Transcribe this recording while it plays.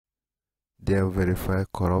verify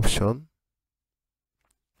corruption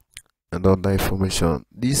and other information.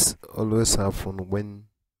 This always happen when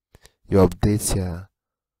you update your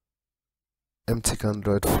MTech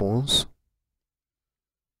Android phones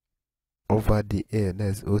over the air,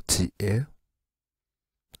 that's OTA,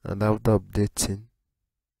 and after updating,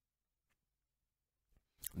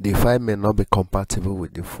 the file may not be compatible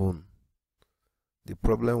with the phone. The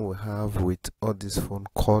problem we have with all these phones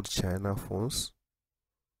called China phones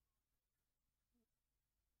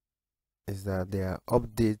is that their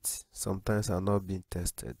updates sometimes are not being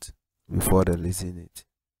tested before releasing it.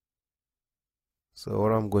 So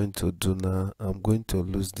what I'm going to do now, I'm going to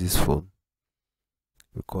lose this phone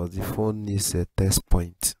because the phone needs a test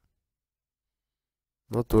point.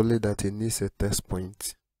 Not only that it needs a test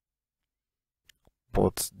point,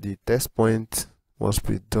 but the test point must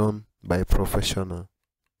be done by a professional.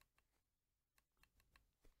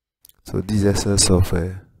 So this essence of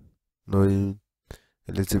knowing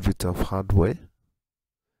a little bit of hardware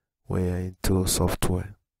when you're into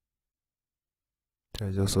software. I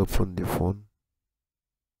just open the phone.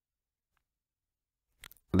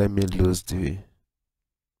 Let me lose the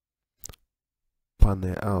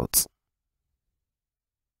panel out.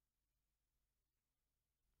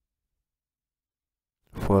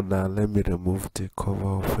 For that, let me remove the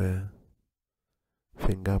cover of a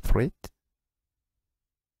fingerprint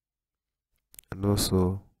and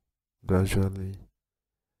also gradually,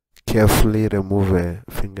 carefully remove a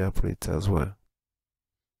fingerprint as well.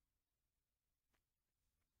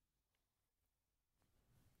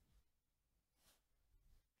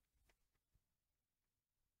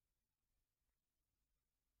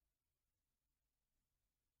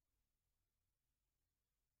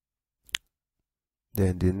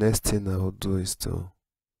 Then the next thing I will do is to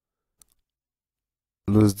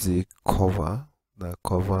lose the cover that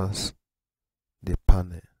covers the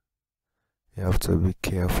panel. You have to be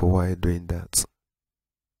careful while doing that.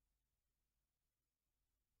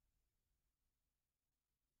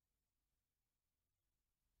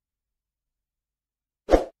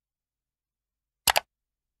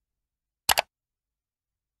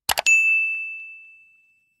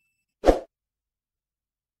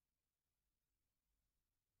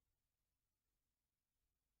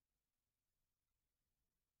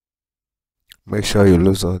 Make sure you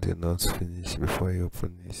lose all the nuts finish before you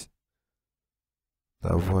open this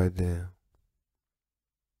to avoid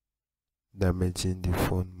damaging the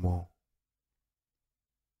phone more.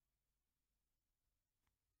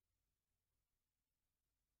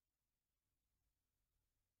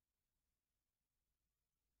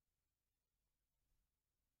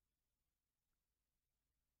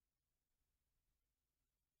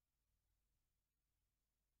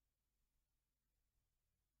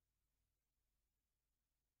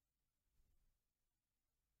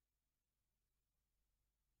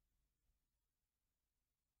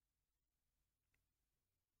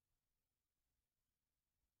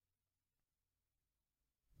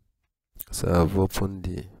 So I've opened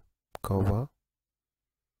the cover.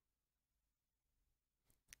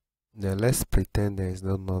 Now let's pretend there is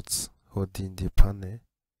no nuts holding the panel.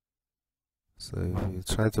 So if you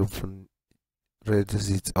try to raise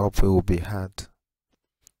it up, it will be hard.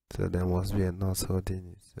 So there must be a nut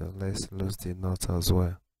holding it. So let's lose the nut as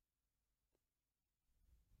well.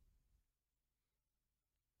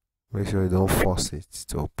 Make sure you don't force it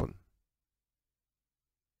to open.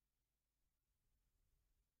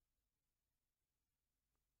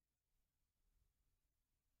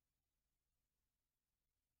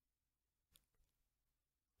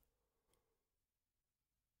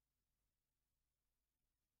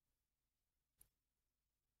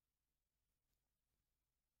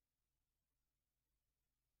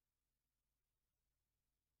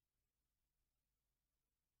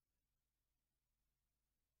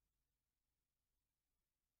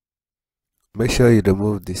 Make sure you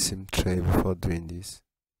remove the SIM tray before doing this.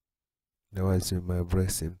 Otherwise you might break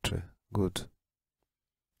SIM tray. Good.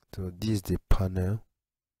 So this is the panel.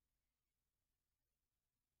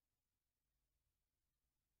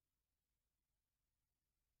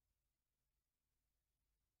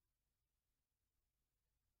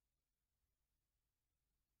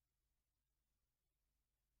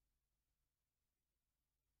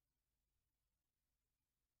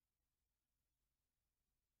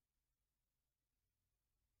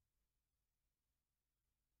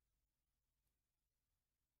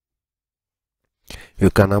 You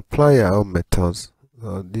can apply your own methods.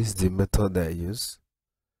 This is the method I use.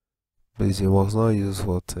 Please, you must not use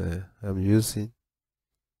what I'm using.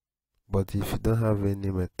 But if you don't have any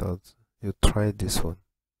method, you try this one.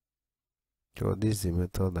 So this is the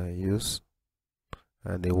method I use.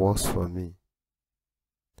 and it works for me.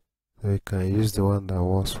 So you can use the one that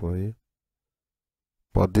works for you,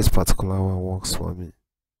 but this particular one works for me.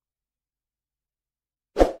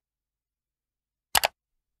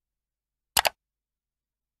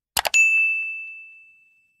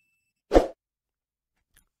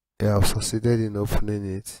 Yeah, I've succeeded in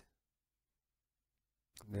opening it.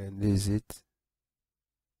 Then this is it.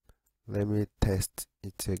 Let me test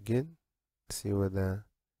it again, see whether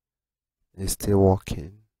it's still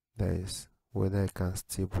working. That is, whether I can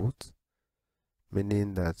still boot,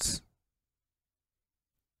 meaning that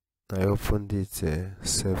I opened it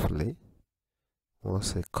safely.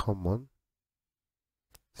 Once a common,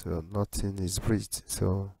 so nothing is breached.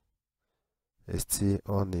 So it's still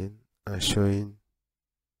on in and showing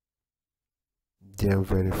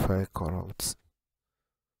dm-verity corrupt.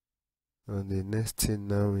 And the next thing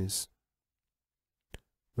now is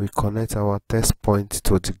we connect our test point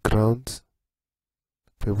to the ground.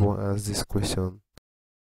 People ask this question.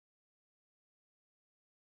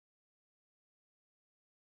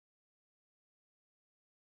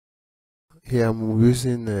 Here I'm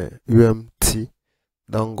using a UMT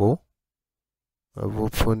dongle. I've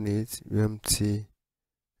opened it, UMT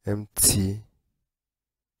MT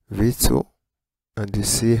V2, and you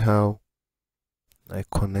see how I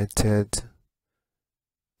connected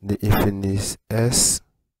the Infinix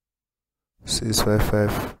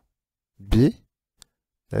X655B,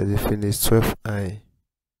 that is Infinix 12i,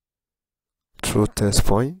 through test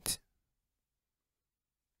point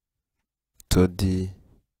to the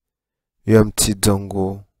UMT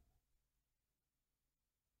dongle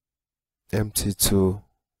MT2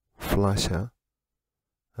 flasher.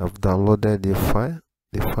 I've downloaded the file.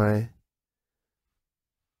 The file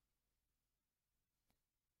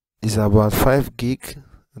is about 5 gig,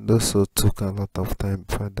 and also took a lot of time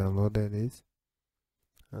before I downloaded it.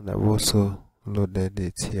 And I've also loaded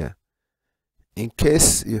it here. In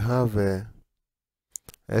case you have a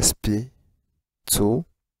SP2,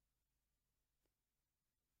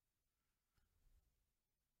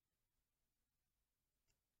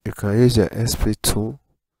 you can use your SP2,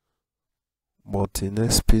 but in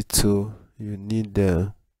SP2 you need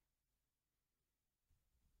the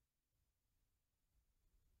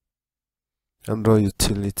Android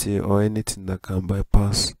utility or anything that can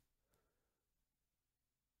bypass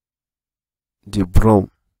the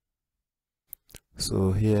BROM.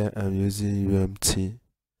 So here I'm using UMT,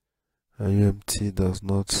 and UMT does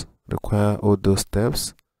not require all those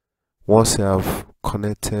steps. Once you have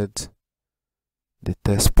connected the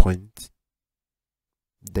test point,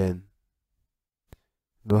 then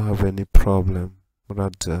don't have any problem.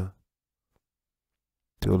 Rather,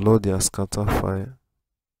 to load your scatter file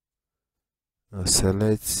and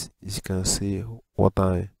select, you can see what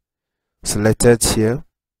I selected here,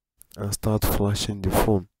 and start flashing the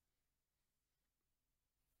phone.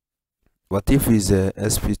 But if it's a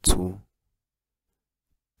SP2,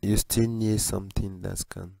 you still need something that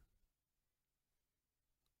can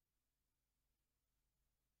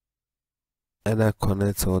either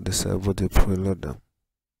connect or disable the preloader.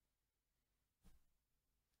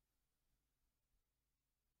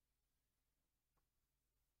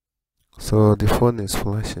 So the phone is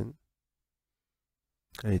flashing,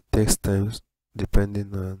 and it takes time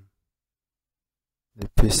depending on the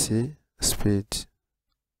PC speed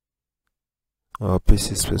or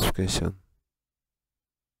PC specification.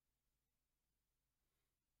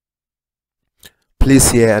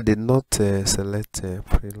 Please, here I did not select a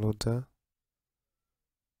preloader.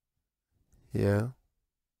 Here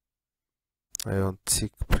I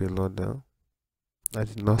untick preloader. I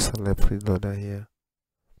did not select preloader here.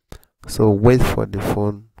 So wait for the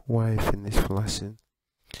phone while I finish flashing.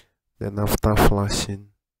 Then after flashing,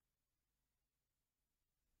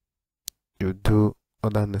 you do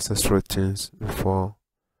other necessary things before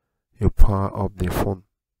you power up the phone.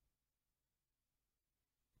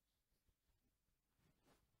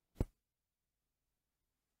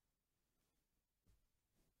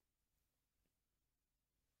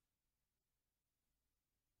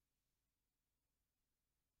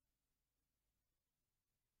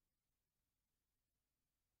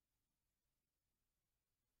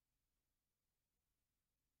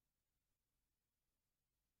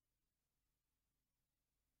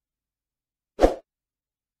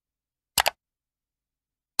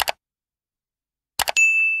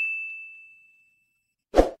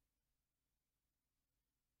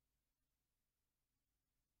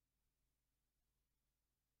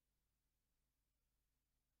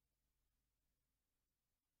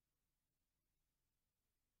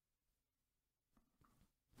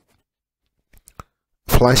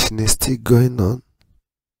 Flashing is still going on.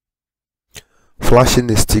 Flashing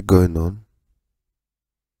is still going on,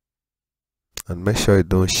 and make sure you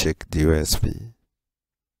don't shake the USB.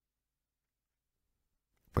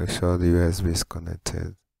 Make sure the USB is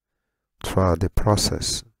connected throughout the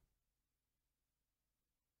process.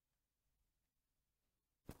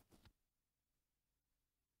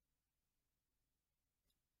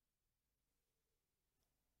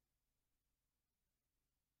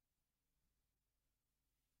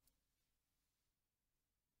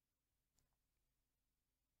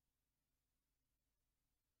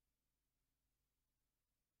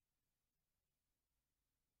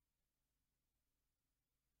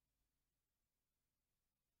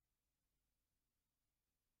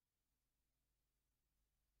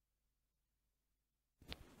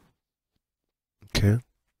 Okay.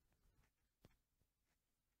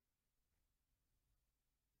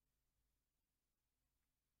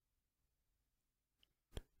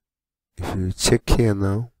 If you check here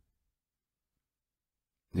now,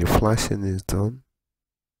 the flashing is done.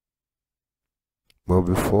 But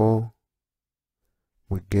before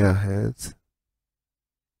we get ahead,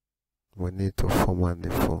 we need to format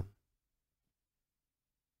the phone.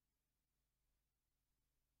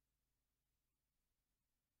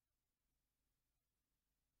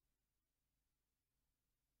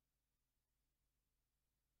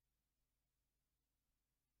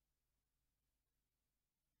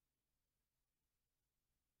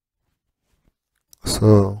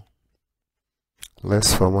 So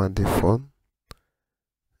let's format the phone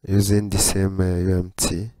using the same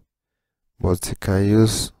UMT, but you can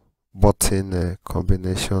use button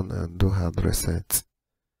combination and do hard reset,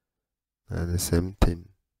 and the same thing.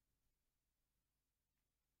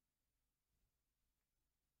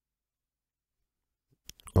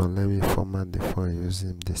 Or let me format the phone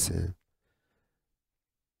using the same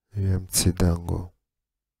UMT dangle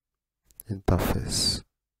interface.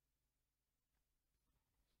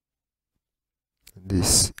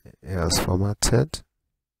 This is formatted.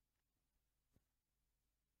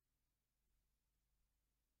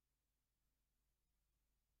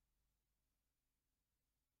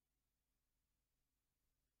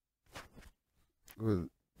 Good.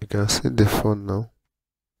 You can see the phone now.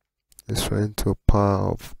 It's trying to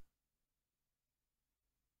power off.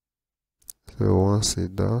 So once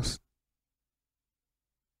it does,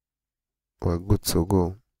 we're good to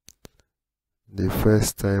go. The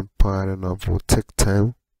first time powering up will take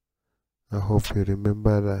time. I hope you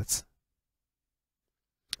remember that.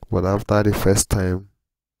 But after the first time,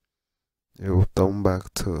 it will turn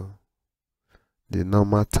back to the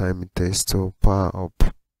normal time it takes to power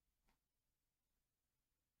up.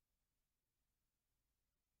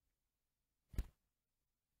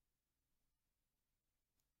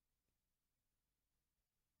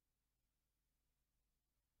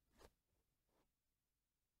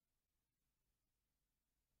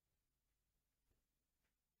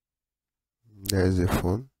 There's the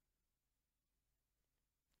phone.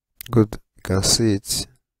 Good, you can see it.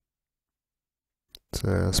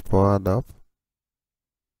 So it's powered up.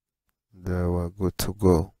 Then we're good to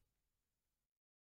go.